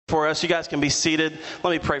For us, you guys can be seated.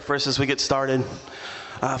 Let me pray for us as we get started.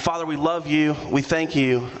 Father, we love you. We thank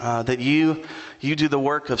you that you do the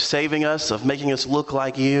work of saving us, of making us look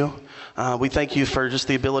like you. We thank you for just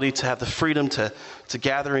the ability to have the freedom to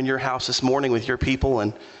gather in your house this morning with your people,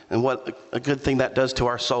 and what a good thing that does to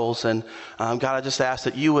our souls. And God, I just ask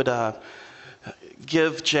that you would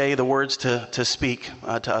give Jay the words to speak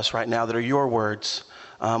to us right now that are your words.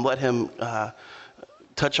 Let him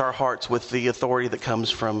touch our hearts with the authority that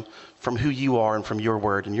comes from who you are and from your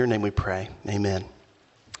word. In your name we pray. Amen.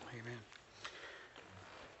 Amen.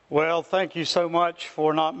 Well, thank you so much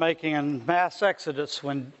for not making a mass exodus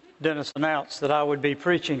when Dennis announced that I would be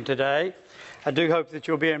preaching today. I do hope that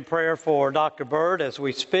you'll be in prayer for Dr. Bird as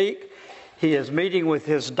we speak. He is meeting with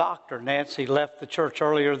his doctor. Nancy left the church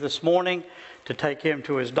earlier this morning to take him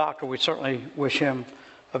to his doctor. We certainly wish him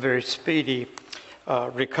a very speedy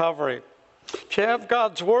recovery. If you have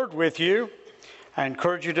God's Word with you, I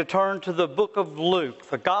encourage you to turn to the book of Luke,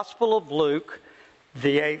 the Gospel of Luke,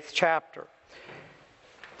 the 8th chapter.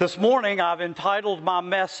 This morning I've entitled my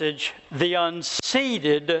message, The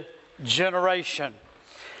Unseeded Generation.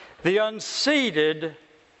 The Unseeded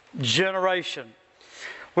Generation.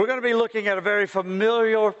 We're going to be looking at a very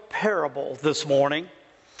familiar parable this morning,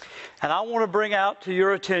 and I want to bring out to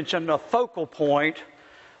your attention a focal point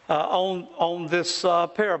on this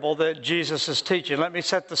parable that Jesus is teaching. Let me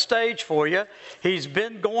set the stage for you. He's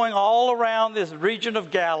been going all around this region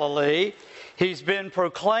of Galilee. He's been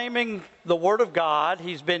proclaiming the Word of God.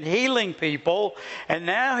 He's been healing people. And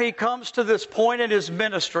now he comes to this point in his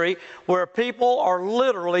ministry where people are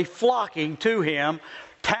literally flocking to him.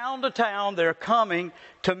 Town to town, they're coming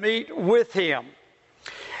to meet with him.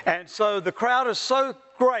 And so the crowd is so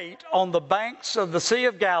great on the banks of the Sea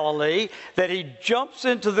of Galilee that he jumps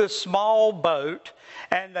into this small boat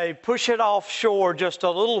and they push it offshore just a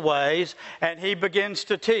little ways and he begins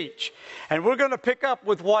to teach. And we're going to pick up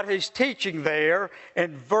with what he's teaching there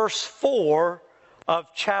in verse 4 of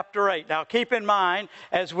chapter 8. Now keep in mind,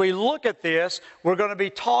 as we look at this, we're going to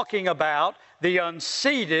be talking about the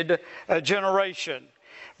unseeded generation.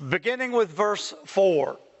 Beginning with verse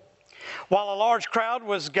 4. While a large crowd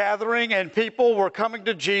was gathering and people were coming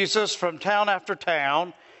to Jesus from town after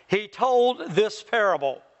town, he told this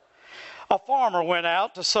parable. A farmer went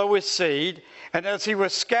out to sow his seed, and as he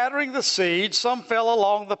was scattering the seed, some fell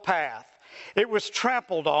along the path. It was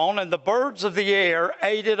trampled on, and the birds of the air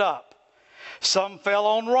ate it up. Some fell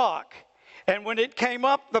on rock, and when it came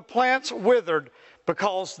up, the plants withered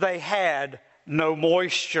because they had no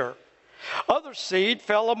moisture. Other seed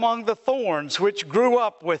fell among the thorns, which grew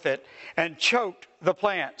up with it and choked the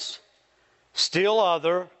plants. Still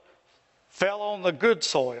other fell on the good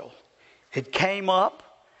soil. It came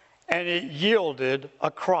up and it yielded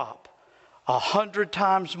a crop 100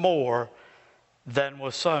 times more than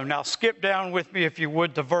was sown. Now skip down with me, if you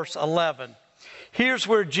would, to verse 11. Here's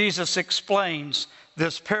where Jesus explains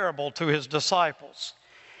this parable to his disciples.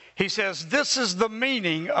 He says, this is the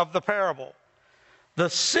meaning of the parable. The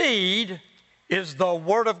seed is the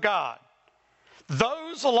Word of God.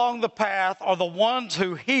 Those along the path are the ones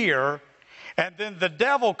who hear, and then the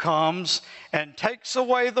devil comes and takes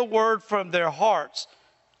away the Word from their hearts.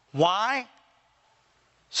 Why?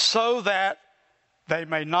 So that they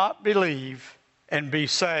may not believe and be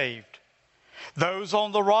saved. Those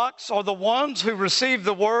on the rocks are the ones who receive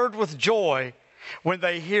the Word with joy when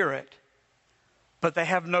they hear it, but they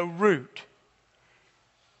have no root.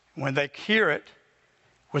 When they hear it,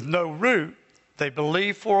 with no root, they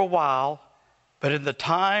believe for a while, but in the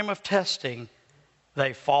time of testing,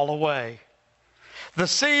 they fall away. The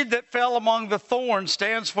seed that fell among the thorns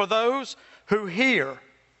stands for those who hear,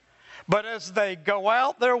 but as they go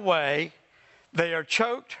out their way, they are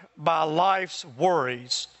choked by life's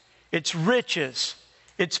worries, its riches,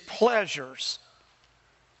 its pleasures,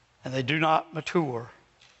 and they do not mature.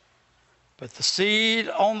 But the seed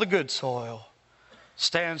on the good soil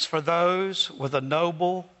stands for those with a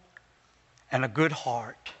noble and a good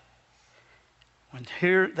heart. When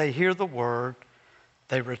they hear the word,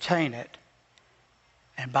 they retain it,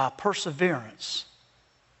 and by perseverance,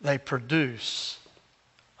 they produce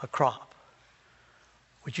a crop.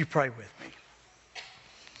 Would you pray with me?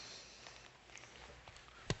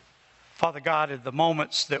 Father God, in the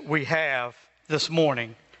moments that we have this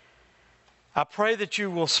morning, I pray that you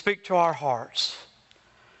will speak to our hearts.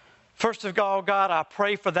 First of all, God, I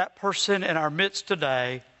pray for that person in our midst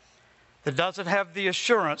today that doesn't have the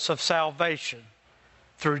assurance of salvation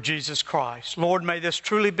through Jesus Christ. Lord, may this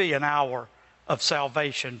truly be an hour of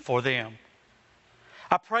salvation for them.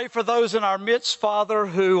 I pray for those in our midst, Father,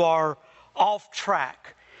 who are off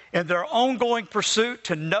track in their ongoing pursuit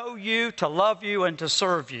to know you, to love you, and to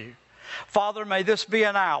serve you. Father, may this be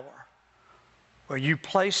an hour where you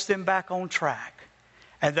place them back on track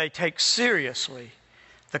and they take seriously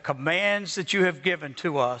the commands that you have given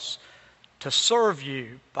to us to serve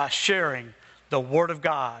you by sharing the Word of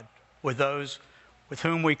God with those with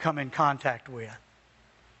whom we come in contact with.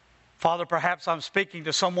 Father, perhaps I'm speaking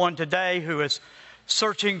to someone today who is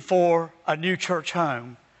searching for a new church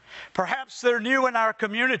home. Perhaps they're new in our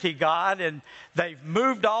community, God, and they've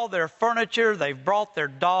moved all their furniture. They've brought their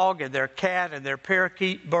dog and their cat and their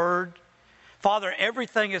parakeet bird. Father,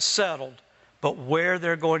 everything is settled, but where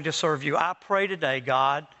they're going to serve you. I pray today,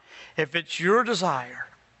 God, if it's your desire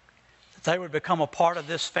that they would become a part of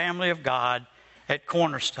this family of God at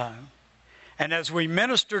Cornerstone. And as we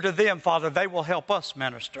minister to them, Father, they will help us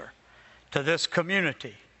minister to this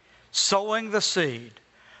community, sowing the seed,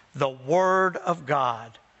 the Word of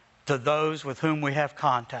God, to those with whom we have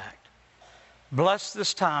contact. Bless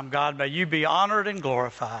this time, God. May you be honored and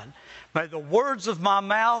glorified. May the words of my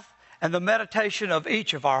mouth and the meditation of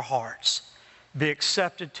each of our hearts be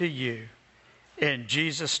accepted to you. In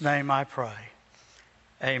Jesus' name I pray.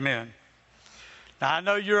 Amen. Now, I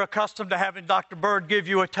know you're accustomed to having Dr. Bird give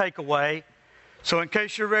you a takeaway, so in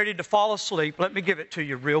case you're ready to fall asleep, let me give it to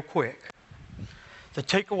you real quick. The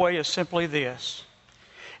takeaway is simply this.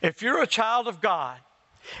 If you're a child of God,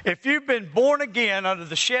 if you've been born again under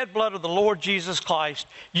the shed blood of the Lord Jesus Christ,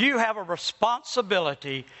 you have a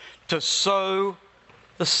responsibility to sow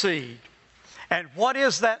the seed. And what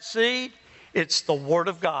is that seed? It's the Word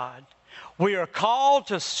of God. We are called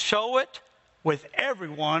to sow it with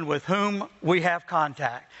everyone with whom we have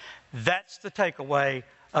contact. That's the takeaway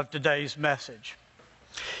of today's message.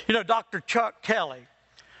 You know, Dr. Chuck Kelly,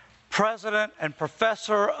 President and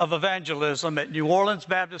Professor of Evangelism at New Orleans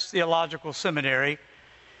Baptist Theological Seminary,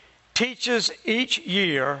 teaches each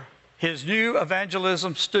year his new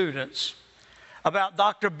evangelism students about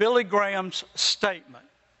Dr. Billy Graham's statement.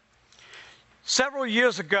 Several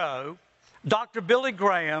years ago, Dr. Billy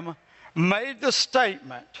Graham made the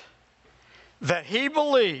statement that he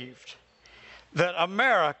believed that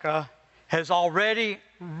America has already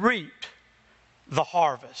reaped the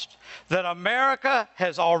harvest, that America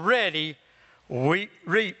has already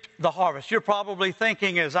reaped the harvest. You're probably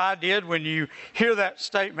thinking, as I did when you hear that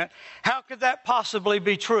statement, how could that possibly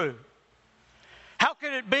be true? How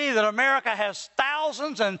could it be that America has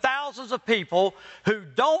thousands and thousands of people who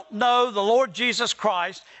don't know the Lord Jesus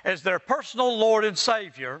Christ as their personal Lord and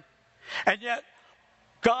Savior, and yet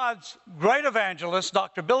God's great evangelist,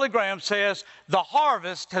 Dr. Billy Graham, says the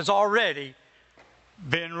harvest has already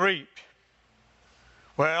been reaped?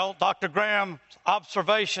 Well, Dr. Graham's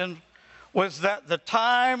observation was that the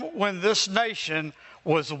time when this nation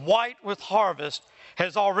was white with harvest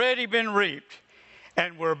has already been reaped,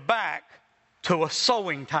 and we're back to a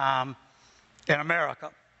sowing time in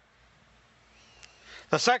America.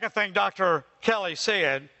 The second thing Dr. Kelly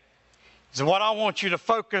said is what I want you to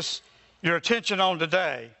focus your attention on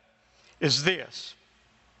today is this.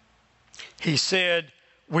 He said,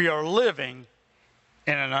 we are living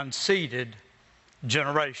in an unseeded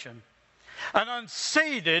generation. An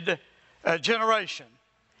unseeded generation.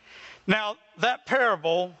 Now, that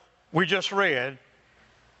parable we just read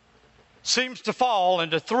seems to fall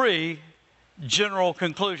into three general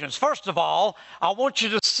conclusions. First of all, I want you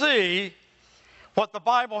to see what the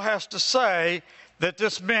Bible has to say that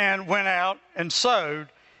this man went out and sowed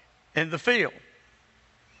in the field.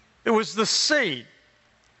 It was the seed.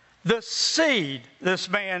 The seed this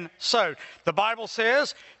man sowed. The Bible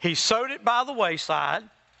says he sowed it by the wayside.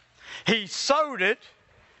 He sowed it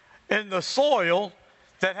in the soil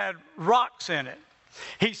that had rocks in it.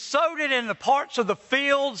 He sowed it in the parts of the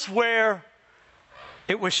fields where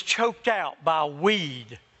it was choked out by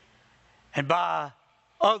weed and by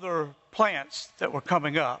other plants that were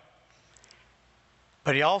coming up.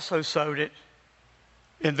 But he also sowed it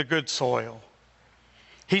in the good soil.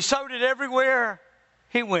 He sowed it everywhere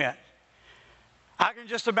he went. I can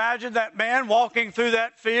just imagine that man walking through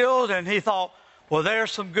that field, and he thought, well,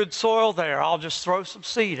 there's some good soil there. I'll just throw some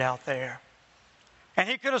seed out there. And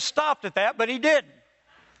he could have stopped at that, but he didn't.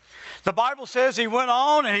 The Bible says he went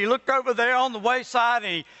on and he looked over there on the wayside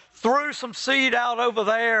and he threw some seed out over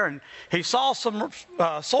there, and he saw some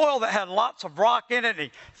soil that had lots of rock in it. And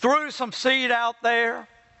he threw some seed out there.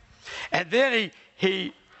 And then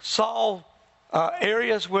he saw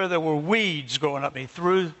areas where there were weeds growing up. He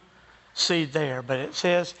threw seed there. But it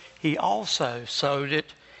says he also sowed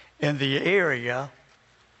it in the area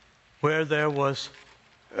where there was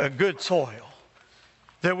a good soil.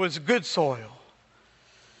 There was good soil.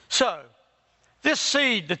 So, this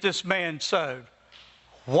seed that this man sowed,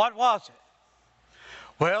 What was it?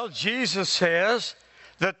 Well, Jesus says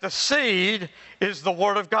that the seed is the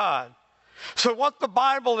Word of God. So what the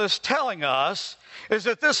Bible is telling us is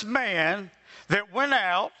that this man that went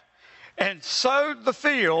out and sowed the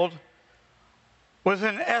field was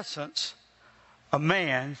in essence a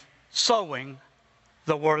man sowing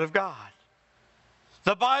the Word of God.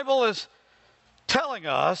 The Bible is telling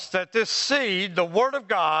us that this seed, the Word of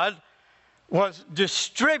God, was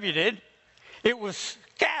distributed. It was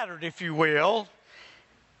scattered, if you will,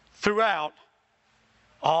 throughout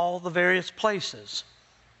all the various places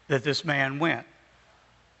that this man went.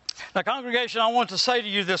 Now, congregation, I want to say to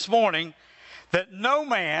you this morning that no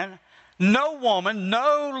man, no woman,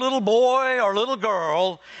 no little boy or little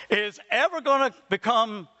girl is ever going to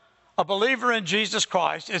become a believer in Jesus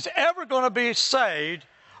Christ, is ever going to be saved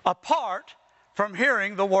apart from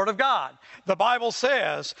hearing the Word of God. The Bible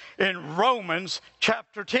says in Romans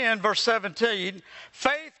chapter 10, verse 17,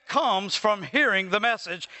 faith comes from hearing the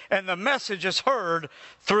message, and the message is heard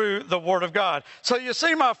through the Word of God. So you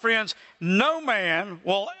see, my friends, no man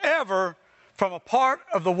will ever, from a part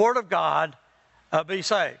of the Word of God, be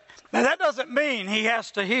saved. Now, that doesn't mean he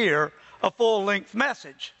has to hear a full-length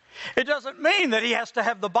message. It doesn't mean that he has to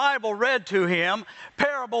have the Bible read to him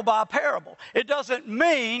parable by parable. It doesn't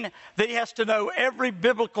mean that he has to know every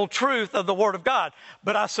biblical truth of the Word of God.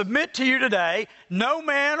 But I submit to you today, no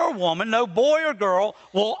man or woman, no boy or girl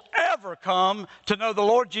will ever come to know the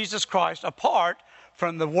Lord Jesus Christ apart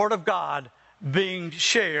from the Word of God being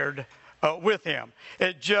shared with him.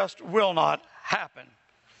 It just will not happen.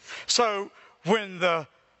 So when the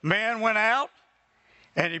man went out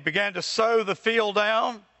and he began to sow the field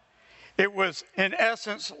down, it was, in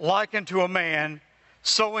essence, likened to a man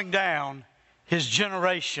sowing down his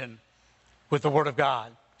generation with the Word of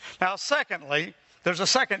God. Now, secondly, there's a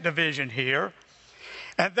second division here,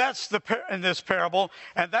 and that's in this parable,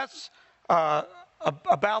 and that's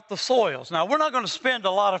about the soils. Now, we're not going to spend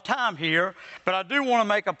a lot of time here, but I do want to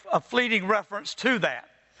make a fleeting reference to that.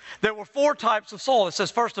 There were 4 types of soil. It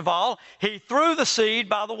says, first of all, he threw the seed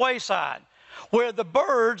by the wayside, where the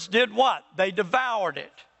birds did what? They devoured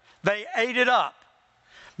it. They ate it up.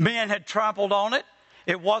 Men had trampled on it.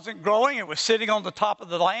 It wasn't growing. It was sitting on the top of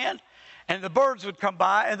the land. And the birds would come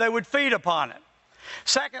by and they would feed upon it.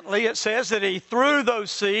 Secondly, it says that he threw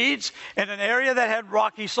those seeds in an area that had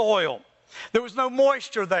rocky soil. There was no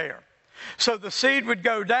moisture there. So the seed would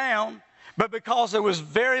go down, but because there was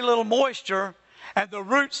very little moisture and the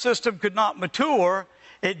root system could not mature,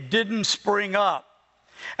 it didn't spring up.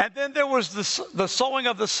 And then there was the sowing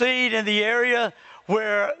of the seed in the area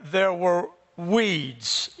where there were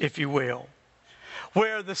weeds, if you will,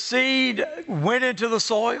 where the seed went into the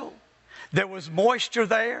soil, there was moisture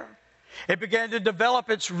there, it began to develop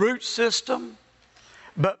its root system,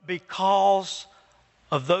 but because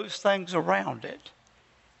of those things around it,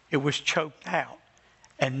 it was choked out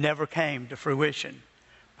and never came to fruition.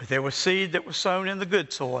 But there was seed that was sown in the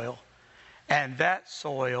good soil, and that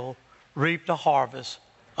soil reaped a harvest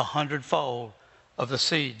 100-fold of the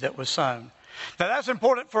seed that was sown. Now, that's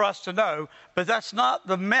important for us to know, but that's not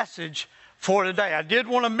the message for today. I did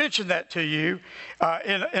want to mention that to you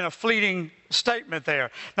in a fleeting statement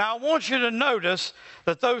there. Now, I want you to notice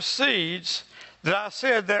that those seeds that I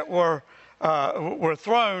said that were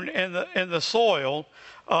thrown in the soil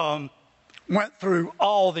went through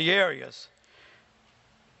all the areas.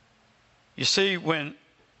 You see, when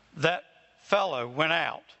that fellow went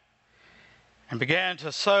out and began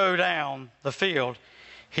to sow down the field,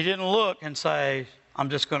 he didn't look and say, I'm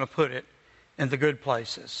just going to put it in the good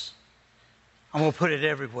places. I'm going to put it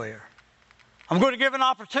everywhere. I'm going to give an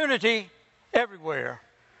opportunity everywhere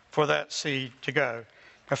for that seed to go.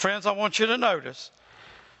 Now, friends, I want you to notice,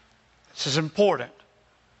 this is important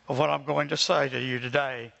of what I'm going to say to you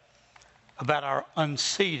today about our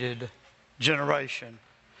unseeded generation.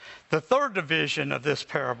 The third division of this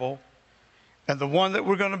parable, and the one that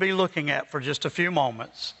we're going to be looking at for just a few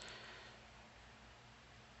moments,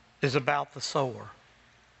 is about the sower.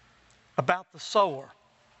 About the sower.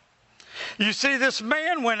 You see, this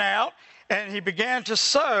man went out and he began to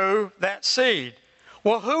sow that seed.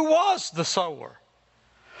 Well, who was the sower?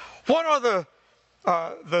 What are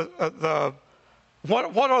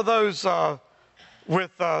what are those that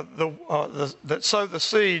sow the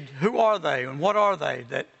seed? Who are they, and what are they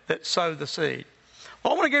that sow the seed?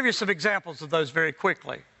 Well, I want to give you some examples of those very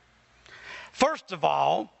quickly. First of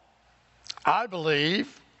all, I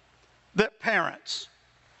believe that parents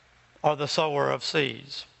are the sower of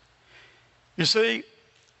seeds. You see,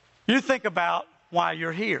 you think about why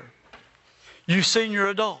you're here. You senior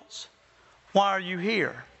adults, why are you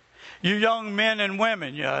here? You young men and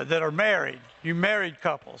women that are married, you married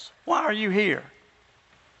couples, why are you here?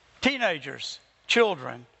 Teenagers,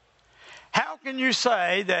 children, how can you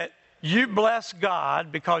say that you bless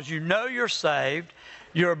God because you know you're saved,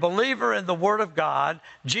 you're a believer in the Word of God,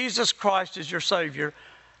 Jesus Christ is your Savior?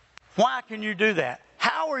 Why can you do that?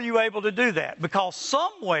 How are you able to do that? Because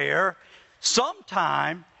somewhere,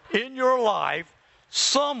 sometime in your life,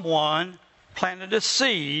 someone planted a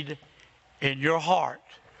seed in your heart.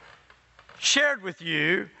 Shared with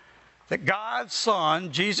you that God's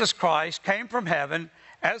Son, Jesus Christ, came from heaven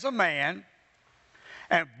as a man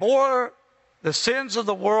and bore the sins of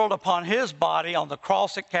the world upon His body on the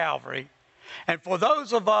cross at Calvary. And for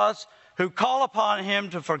those of us who call upon Him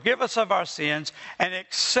to forgive us of our sins and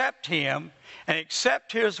accept Him and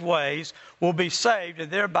accept His ways, will be saved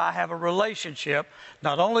and thereby have a relationship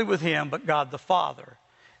not only with Him but God the Father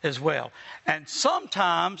as well. And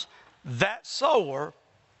sometimes that sower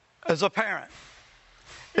is a parent.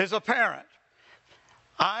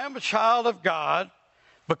 I am a child of God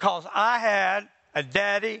because I had a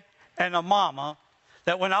daddy and a mama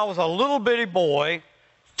that when I was a little bitty boy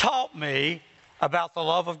taught me about the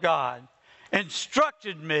love of God,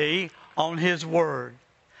 instructed me on His Word.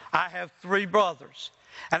 I have 3 brothers,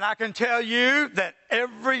 and I can tell you that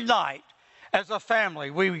every night as a family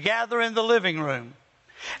we would gather in the living room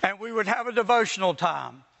and we would have a devotional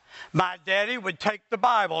time. My daddy would take the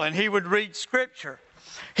Bible and he would read Scripture.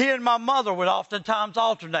 He and my mother would oftentimes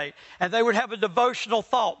alternate, and they would have a devotional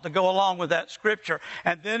thought to go along with that Scripture.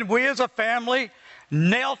 And then we as a family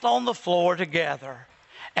knelt on the floor together,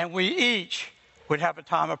 and we each would have a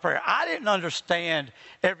time of prayer. I didn't understand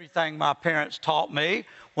everything my parents taught me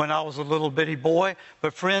when I was a little bitty boy,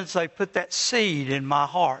 but friends, they put that seed in my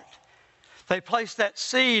heart. They placed that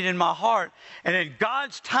seed in my heart, and in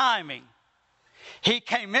God's timing, He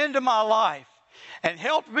came into my life and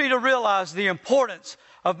helped me to realize the importance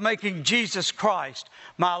of making Jesus Christ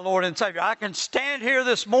my Lord and Savior. I can stand here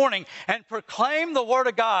this morning and proclaim the Word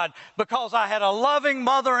of God because I had a loving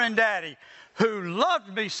mother and daddy who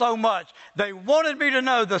loved me so much. They wanted me to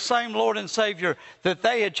know the same Lord and Savior that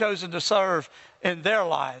they had chosen to serve in their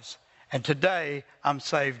lives. And today, I'm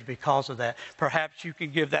saved because of that. Perhaps you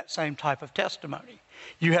can give that same type of testimony.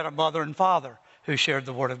 You had a mother and father who shared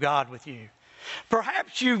the Word of God with you.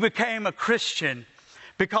 Perhaps you became a Christian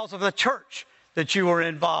because of the church that you were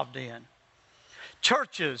involved in.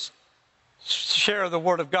 Churches share the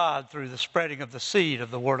Word of God through the spreading of the seed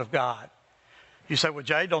of the Word of God. You say, well,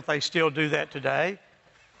 Jay, don't they still do that today?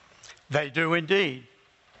 They do indeed.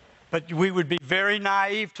 But we would be very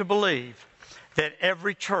naive to believe that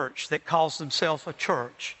every church that calls themselves a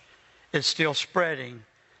church is still spreading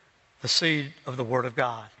the seed of the Word of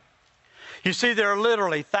God. You see, there are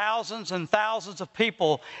literally thousands and thousands of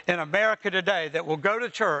people in America today that will go to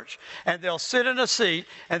church and they'll sit in a seat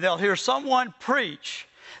and they'll hear someone preach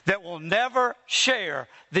that will never share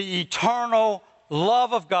the eternal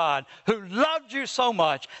love of God, who loved you so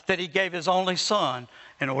much that He gave His only Son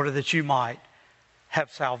in order that you might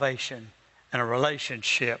have salvation and a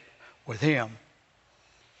relationship with Him.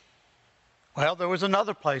 Well, there was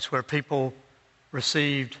another place where people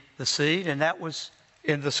received the seed, and that was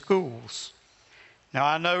in the schools. Now,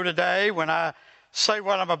 I know today when I say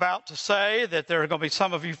what I'm about to say that there are going to be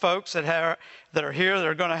some of you folks that are here that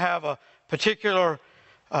are going to have a particular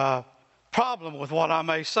problem with what I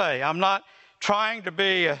may say. I'm not trying to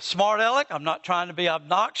be a smart aleck. I'm not trying to be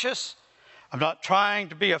obnoxious. I'm not trying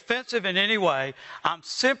to be offensive in any way. I'm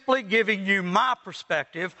simply giving you my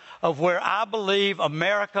perspective of where I believe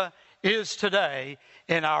America is today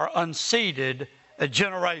in our unseeded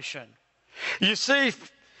generation. You see,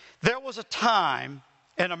 there was a time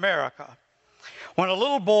in America when a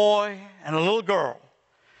little boy and a little girl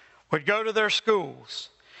would go to their schools,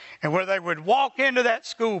 and where they would walk into that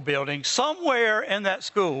school building, somewhere in that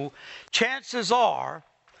school, chances are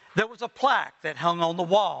there was a plaque that hung on the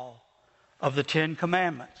wall of the 10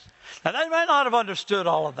 Commandments. Now, they may not have understood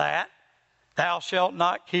all of that. Thou shalt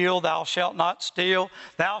not kill, thou shalt not steal,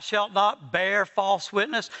 thou shalt not bear false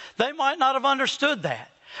witness. They might not have understood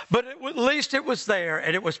that. But at least it was there,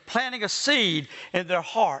 and it was planting a seed in their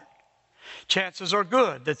heart. Chances are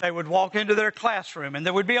good that they would walk into their classroom, and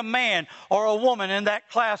there would be a man or a woman in that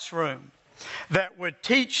classroom that would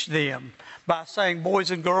teach them by saying,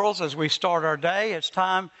 boys and girls, as we start our day, it's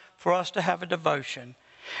time for us to have a devotion.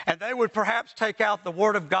 And they would perhaps take out the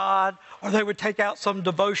Word of God, or they would take out some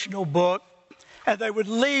devotional book, and they would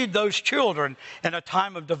lead those children in a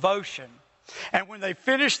time of devotion. And when they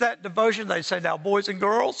finished that devotion, they say, now, boys and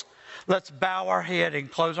girls, let's bow our head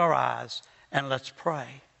and close our eyes, and let's pray.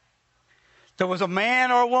 There was a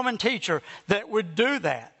man or a woman teacher that would do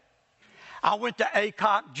that. I went to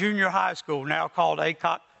Aycock Junior High School, now called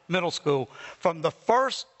Aycock Middle School, from the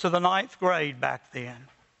 1st to the 9th grade back then.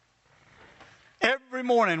 Every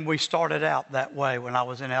morning we started out that way when I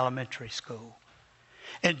was in elementary school.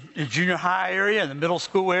 In the junior high area, in the middle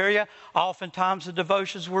school area, oftentimes the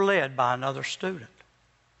devotions were led by another student.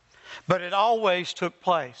 But it always took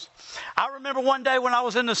place. I remember one day when I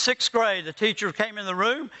was in the 6th grade, the teacher came in the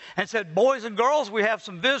room and said, "Boys and girls, we have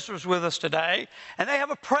some visitors with us today, and they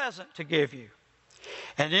have a present to give you."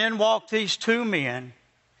 And in walked these two men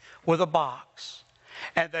with a box.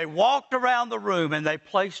 And they walked around the room and they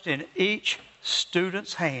placed in each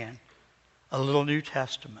student's hand a little New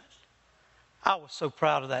Testament. I was so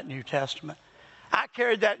proud of that New Testament. I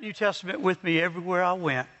carried that New Testament with me everywhere I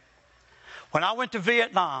went. When I went to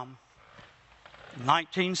Vietnam in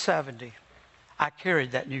 1970, I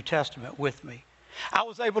carried that New Testament with me. I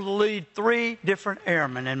was able to lead 3 different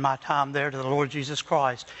airmen in my time there to the Lord Jesus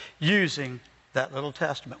Christ using that little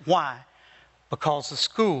testament. Why? Because the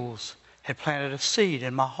schools had planted a seed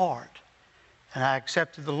in my heart. And I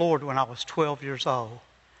accepted the Lord when I was 12 years old.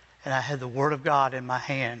 And I had the Word of God in my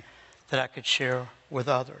hand that I could share with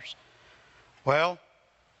others. Well,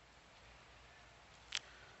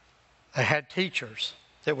 they had teachers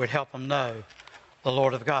that would help them know the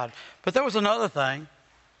Lord of God. But there was another thing.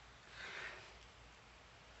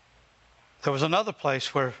 There was another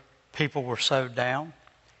place where people were sowed down,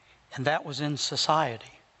 and that was in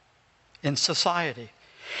society. In society.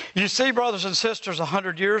 You see, brothers and sisters,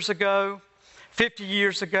 100 years ago, 50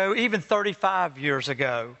 years ago, even 35 years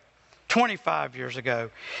ago, 25 years ago,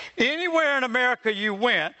 anywhere in America you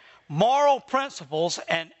went, moral principles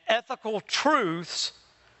and ethical truths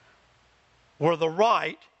were the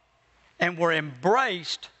right and were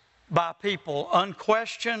embraced by people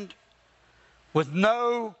unquestioned, with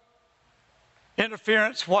no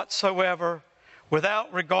interference whatsoever,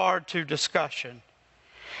 without regard to discussion.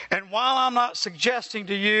 And while I'm not suggesting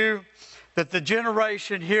to you that the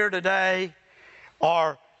generation here today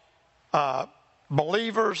are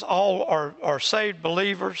believers, all are saved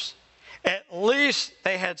believers, at least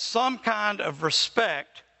they had some kind of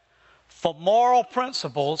respect for moral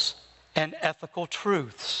principles and ethical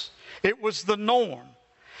truths. It was the norm.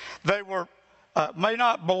 They were may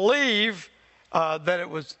not believe that it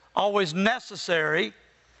was always necessary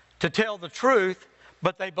to tell the truth,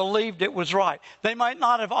 but they believed it was right. They might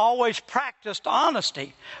not have always practiced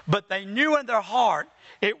honesty, but they knew in their heart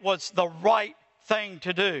it was the right thing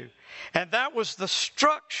to do. And that was the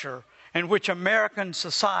structure in which American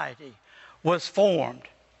society was formed.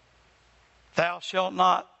 Thou shalt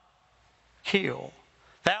not kill.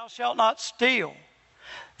 Thou shalt not steal.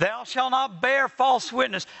 Thou shalt not bear false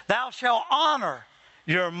witness. Thou shalt honor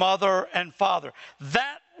your mother and father.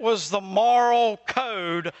 That was the moral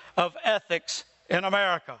code of ethics in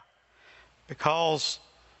America, because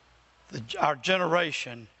our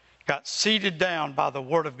generation got seeded down by the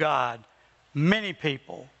Word of God. Many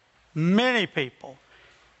people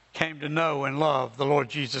came to know and love the Lord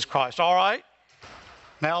Jesus Christ. All right?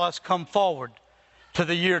 Now let's come forward to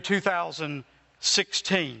the year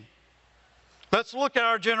 2016. Let's look at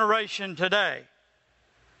our generation today.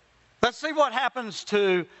 Let's see what happens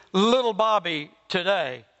to little Bobby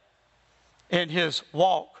today in his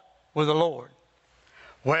walk with the Lord.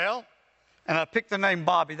 Well, and I picked the name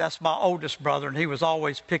Bobby. That's my oldest brother, and he was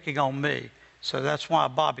always picking on me. So that's why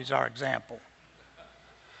Bobby's our example.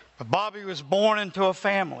 But Bobby was born into a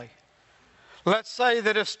family. Let's say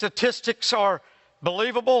that if statistics are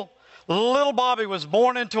believable, little Bobby was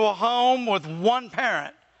born into a home with one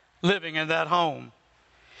parent living in that home.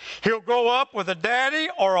 He'll grow up with a daddy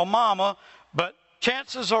or a mama, but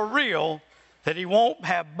chances are real that he won't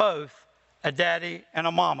have both a daddy and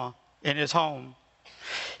a mama in his home.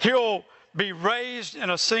 He'll be raised in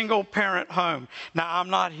a single-parent home. Now, I'm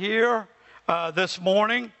not here this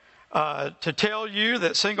morning to tell you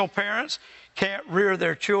that single parents can't rear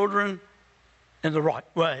their children in the right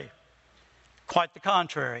way. Quite the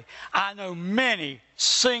contrary. I know many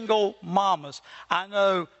single mamas. I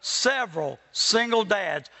know several single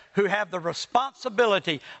dads who have the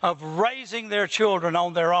responsibility of raising their children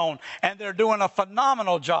on their own, and they're doing a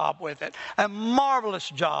phenomenal job with it, a marvelous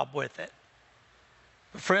job with it.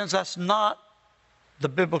 But friends, that's not the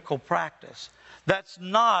biblical practice. That's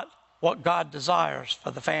not what God desires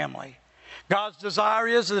for the family. God's desire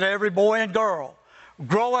is that every boy and girl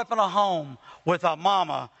grow up in a home with a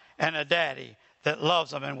mama and a daddy that loves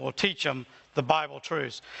them and will teach them the Bible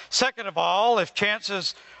truths. Second of all, if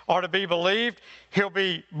chances are to be believed, he'll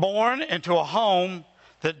be born into a home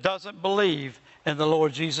that doesn't believe in the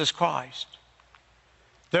Lord Jesus Christ.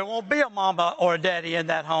 There won't be a mama or a daddy in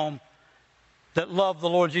that home that love the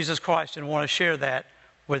Lord Jesus Christ and want to share that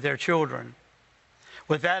with their children.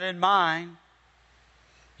 With that in mind,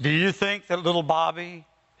 do you think that little Bobby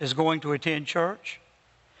is going to attend church?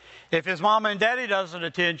 If his mama and daddy doesn't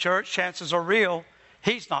attend church, chances are real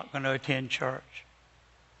he's not going to attend church.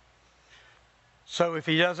 So if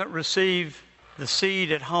he doesn't receive the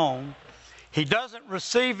seed at home, he doesn't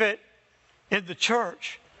receive it in the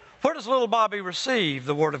church. Where does little Bobby receive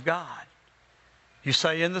the Word of God? You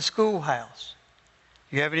say in the schoolhouse.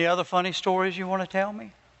 You have any other funny stories you want to tell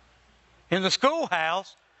me? In the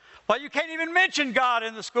schoolhouse? Well, you can't even mention God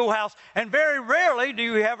in the schoolhouse. And very rarely do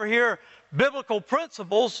you ever hear biblical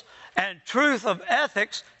principles and truth of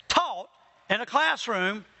ethics taught in a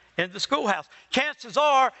classroom in the schoolhouse. Chances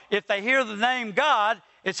are, if they hear the name God,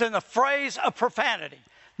 it's in the phrase of profanity,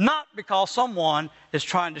 not because someone is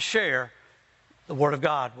trying to share the Word of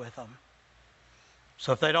God with them.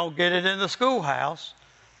 So if they don't get it in the schoolhouse,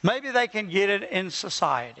 maybe they can get it in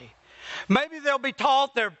society. Maybe they'll be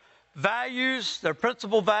taught their values, their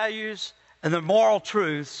principal values, and their moral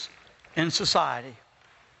truths in society.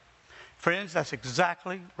 Friends, that's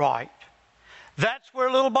exactly right. That's where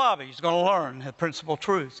little Bobby's going to learn the principal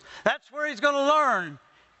truths. That's where he's going to learn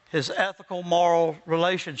his ethical, moral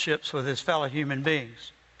relationships with his fellow human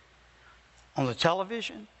beings. On the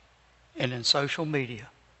television and in social media.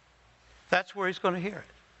 That's where he's going to hear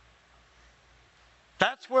it.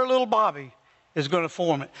 That's where little Bobby is going to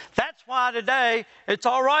form it. That's why today it's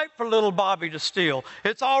all right for little Bobby to steal.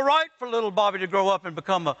 It's all right for little Bobby to grow up and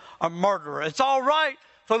become a murderer. It's all right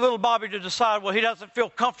for little Bobby to decide, well, he doesn't feel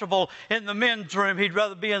comfortable in the men's room. He'd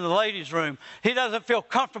rather be in the ladies' room. He doesn't feel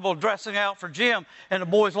comfortable dressing out for gym in the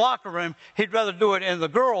boys' locker room. He'd rather do it in the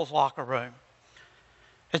girls' locker room.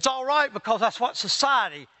 It's all right because that's what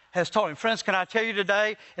society has taught him. Friends, can I tell you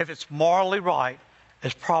today, if it's morally right,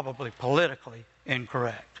 it's probably politically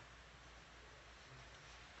incorrect.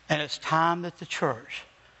 And it's time that the church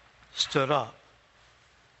stood up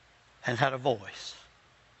and had a voice.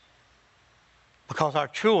 Because our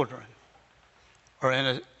children are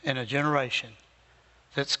in a generation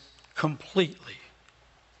that's completely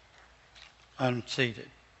unseated.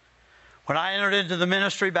 When I entered into the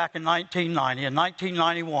ministry back in 1990, in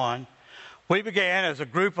 1991, we began as a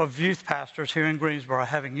group of youth pastors here in Greensboro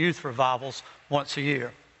having youth revivals once a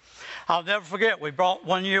year. I'll never forget,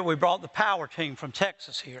 one year we brought the Power Team from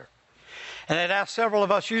Texas here. And they'd asked several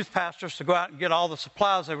of us youth pastors to go out and get all the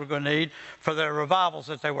supplies they were going to need for their revivals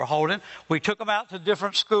that they were holding. We took them out to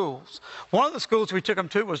different schools. One of the schools we took them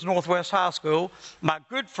to was Northwest High School. My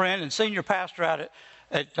good friend and senior pastor out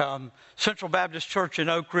at Central Baptist Church in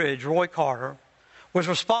Oak Ridge, Roy Carter, was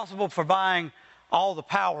responsible for buying all the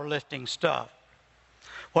powerlifting stuff.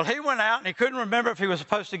 Well, he went out and he couldn't remember if he was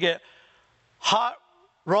supposed to get hot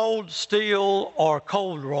rolled steel or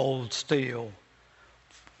cold rolled steel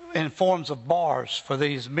in forms of bars for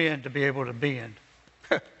these men to be able to bend.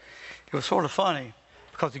 It was sort of funny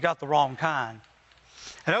because he got the wrong kind.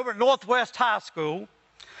 And over at Northwest High School,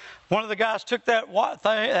 one of the guys took that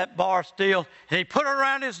bar steel and he put it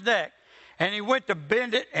around his neck and he went to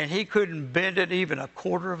bend it and he couldn't bend it even a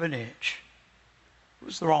quarter of an inch. It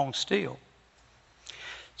was the wrong steel.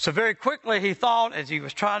 So very quickly he thought, as he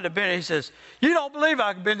was trying to bend it, he says, "You don't believe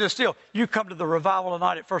I can bend this steel. You come to the revival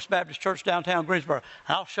tonight at First Baptist Church downtown Greensboro,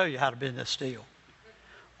 and I'll show you how to bend this steel."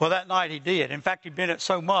 Well, that night he did. In fact, he bent it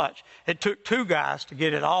so much, it took two guys to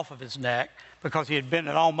get it off of his neck because he had bent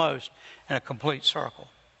it almost in a complete circle.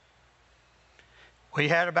 We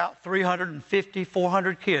had about 350,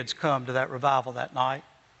 400 kids come to that revival that night.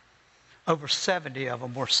 Over 70 of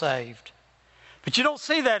them were saved. But you don't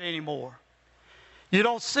see that anymore. You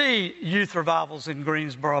don't see youth revivals in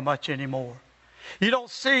Greensboro much anymore. You don't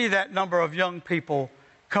see that number of young people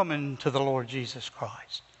coming to the Lord Jesus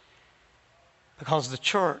Christ. Because the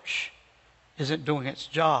church isn't doing its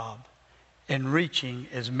job in reaching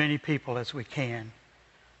as many people as we can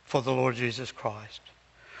for the Lord Jesus Christ.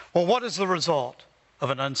 Well, what is the result of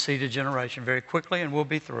an unseated generation? Very quickly, and we'll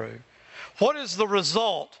be through. What is the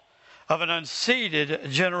result of an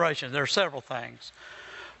unseated generation? There are several things.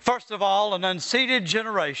 First of all, an unseated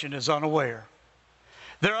generation is unaware.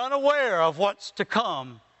 They're unaware of what's to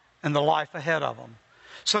come in the life ahead of them.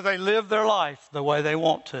 So they live their life the way they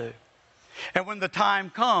want to. And when the time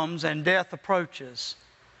comes and death approaches,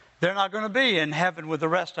 they're not going to be in heaven with the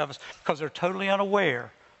rest of us because they're totally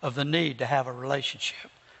unaware of the need to have a relationship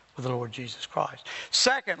with the Lord Jesus Christ.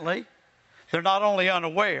 Secondly, they're not only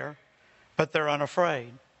unaware, but they're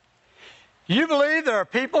unafraid. You believe there are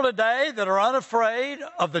people today that are unafraid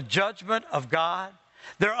of the judgment of God?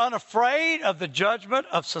 They're unafraid of the judgment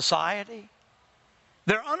of society?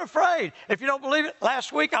 They're unafraid. If you don't believe it,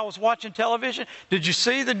 last week I was watching television. Did you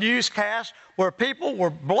see the newscast where people were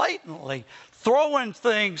blatantly throwing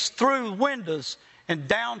things through windows in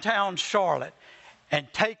downtown Charlotte and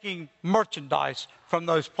taking merchandise from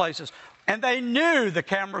those places? And they knew the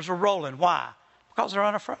cameras were rolling. Why? Because they're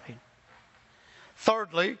unafraid.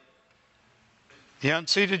 Thirdly, the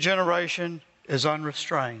unseated generation is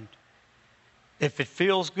unrestrained. If it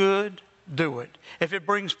feels good, do it. If it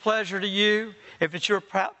brings pleasure to you, if it's your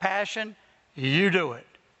passion, you do it.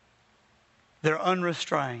 They're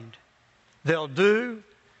unrestrained. They'll do,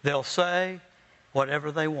 they'll say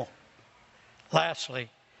whatever they want. Lastly,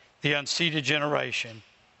 the unseated generation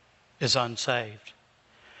is unsaved.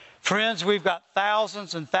 Friends, we've got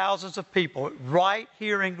thousands and thousands of people right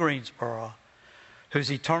here in Greensboro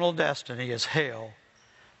whose eternal destiny is hell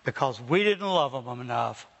because we didn't love them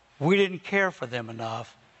enough, we didn't care for them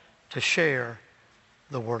enough to share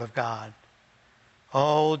the Word of God.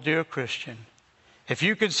 Oh, dear Christian, if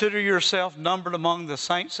you consider yourself numbered among the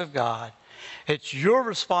saints of God, it's your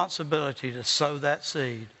responsibility to sow that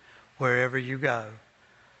seed wherever you go.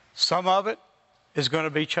 Some of it is going to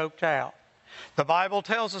be choked out. The Bible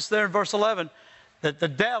tells us there in verse 11 that the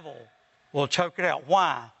devil will choke it out.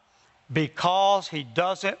 Why? Because he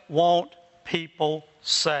doesn't want people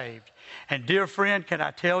saved. And dear friend, can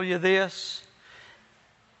I tell you this?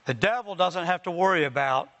 The devil doesn't have to worry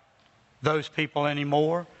about those people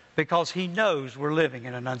anymore because he knows we're living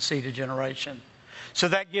in an unseated generation. So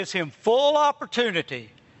that gives him full opportunity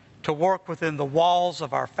to work within the walls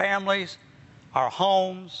of our families, our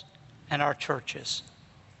homes, and our churches.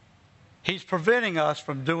 He's preventing us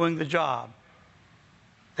from doing the job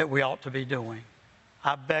that we ought to be doing.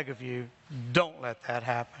 I beg of you, don't let that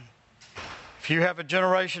happen. If you have a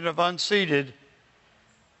generation of unseated,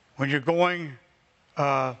 when you're going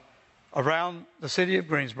around the city of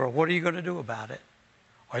Greensboro, what are you going to do about it?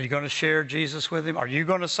 Are you going to share Jesus with him? Are you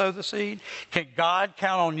going to sow the seed? Can God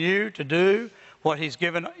count on you to do what he's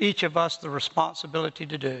given each of us the responsibility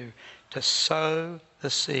to do, to sow the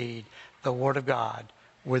seed, the Word of God,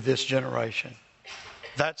 with this generation?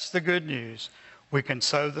 That's the good news. We can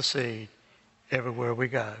sow the seed everywhere we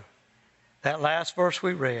go. That last verse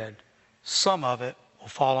we read, some of it will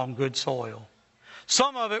fall on good soil.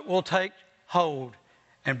 Some of it will take hold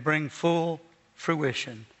and bring full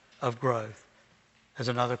fruition of growth as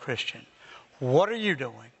another Christian. What are you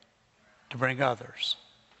doing to bring others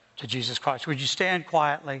to Jesus Christ? Would you stand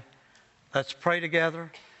quietly? Let's pray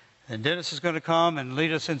together. And Dennis is going to come and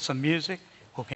lead us in some music.